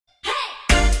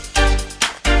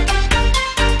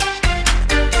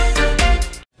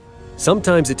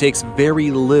Sometimes it takes very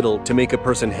little to make a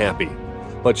person happy,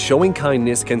 but showing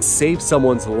kindness can save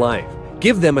someone's life,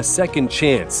 give them a second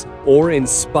chance, or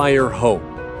inspire hope.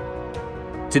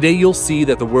 Today you'll see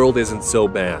that the world isn't so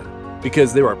bad,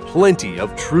 because there are plenty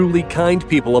of truly kind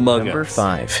people among us. Number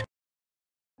 5.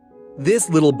 This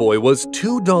little boy was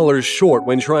 $2 short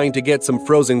when trying to get some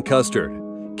frozen custard.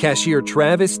 Cashier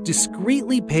Travis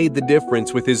discreetly paid the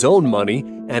difference with his own money,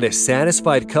 and a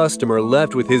satisfied customer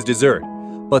left with his dessert.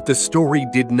 But the story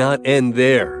did not end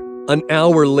there. An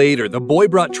hour later, the boy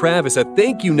brought Travis a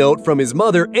thank you note from his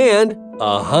mother and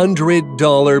a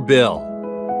 $100 bill.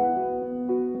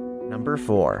 Number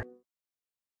 4.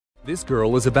 This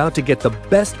girl is about to get the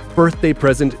best birthday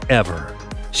present ever.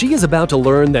 She is about to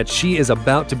learn that she is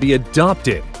about to be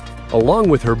adopted, along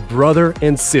with her brother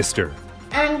and sister.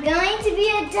 I'm going to be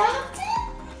adopted?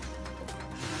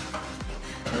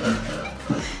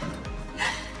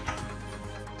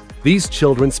 These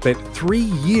children spent 3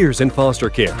 years in foster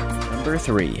care. Number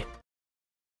 3.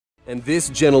 And this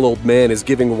gentle old man is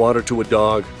giving water to a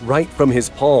dog right from his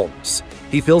palms.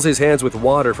 He fills his hands with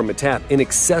water from a tap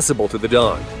inaccessible to the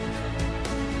dog.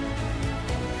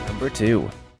 Number 2.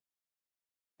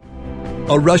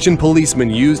 A Russian policeman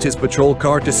used his patrol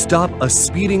car to stop a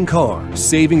speeding car,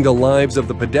 saving the lives of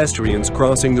the pedestrians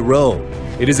crossing the road.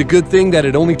 It is a good thing that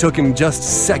it only took him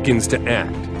just seconds to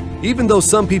act. Even though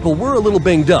some people were a little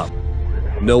banged up,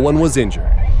 no one was injured.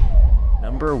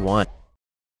 Number 1.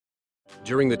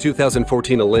 During the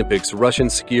 2014 Olympics, Russian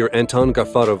skier Anton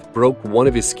Gafarov broke one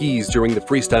of his skis during the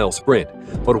freestyle sprint.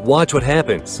 But watch what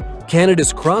happens.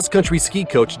 Canada's cross-country ski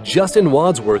coach Justin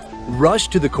Wadsworth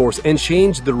rushed to the course and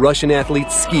changed the Russian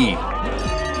athlete's ski.